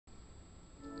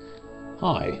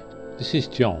Hi, this is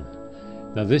John.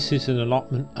 Now this is an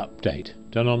allotment update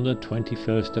done on the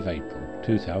 21st of April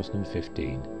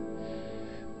 2015,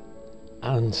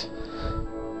 and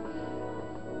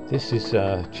this is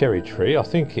a cherry tree. I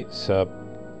think it's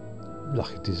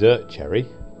like a dessert cherry.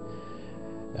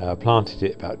 I planted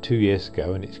it about 2 years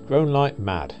ago and it's grown like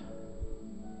mad.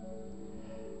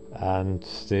 And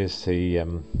there's the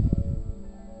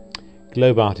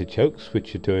globe artichokes,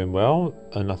 which are doing well,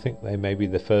 and I think they may be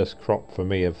the first crop for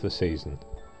me of the season.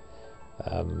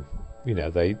 You know,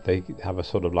 they have a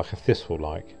sort of like a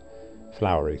thistle-like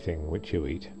flowery thing which you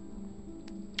eat.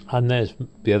 And there's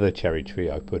the other cherry tree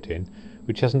I put in,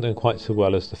 which hasn't done quite so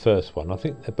well as the first one. I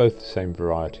think they're both the same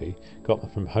variety, got them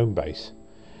from Homebase,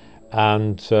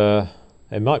 and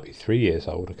they might be 3 years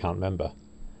old, I can't remember,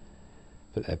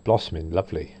 but they're blossoming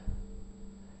lovely.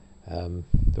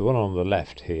 The one on the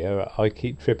left here, I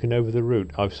keep tripping over the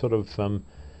root. I've sort of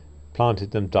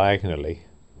planted them diagonally,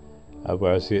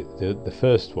 whereas the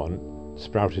first one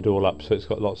sprouted all up, so it's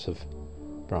got lots of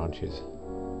branches.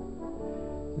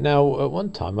 Now, at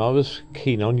one time I was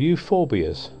keen on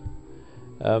euphorbias.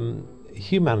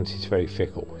 Humanity's very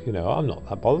fickle, you know. I'm not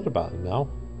that bothered about them now,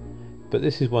 but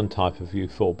this is one type of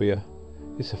euphorbia.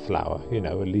 It's a flower, you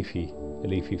know, a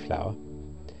leafy flower.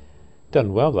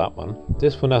 Done well, that one.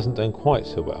 This one hasn't done quite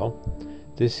so well.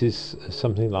 This is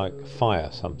something like fire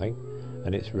something,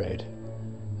 and it's red.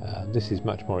 This is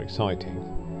much more exciting.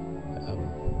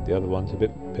 The other one's a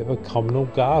bit of a communal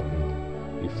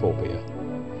garden euphorbia,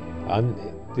 and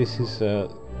this is the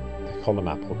column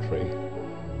apple tree.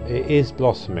 It is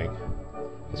blossoming.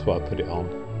 That's why I put it on.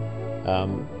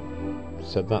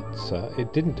 So that's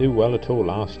it didn't do well at all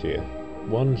last year.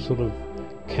 One sort of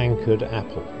cankered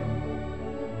apple.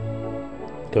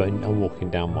 I'm walking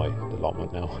down my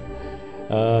allotment now.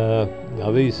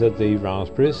 Now these are the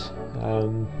raspberries.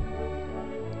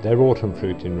 They're autumn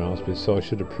fruiting raspberries, so I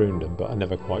should have pruned them, but I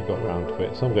never quite got around to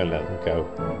it, so I'm going to let them go.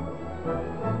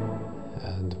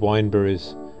 And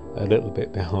wineberries a little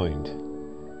bit behind.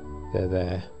 They're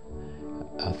there.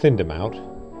 I thinned them out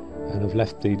and I've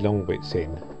left the long bits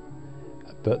in,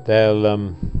 but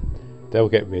they'll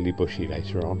get really bushy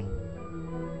later on.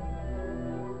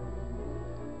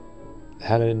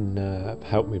 Helen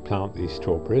helped me plant these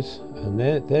strawberries, and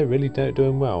they're really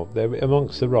doing well. They're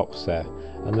amongst the rocks there,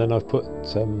 and then I've put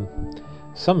some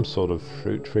sort of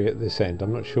fruit tree at this end.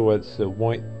 I'm not sure whether it's a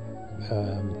white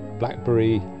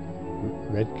blackberry,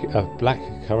 black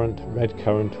currant, red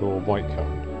currant, or white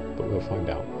currant, but we'll find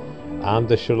out. And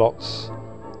the shallots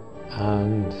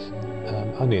and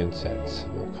onion sets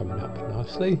all coming up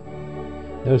nicely.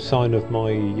 No sign of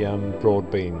my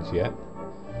broad beans yet.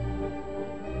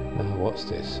 Now what's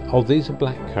this? Oh, these are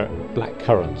black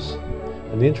currants,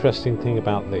 and the interesting thing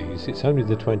about these, it's only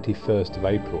the 21st of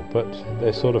April, but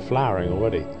they're sort of flowering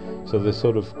already. So they're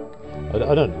sort of, I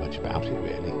don't know much about it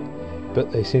really,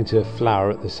 but they seem to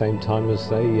flower at the same time as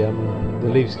the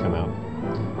leaves come out.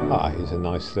 Here's a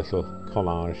nice little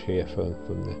collage here from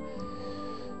the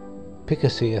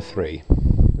Picacea 3.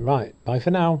 Right, bye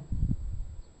for now.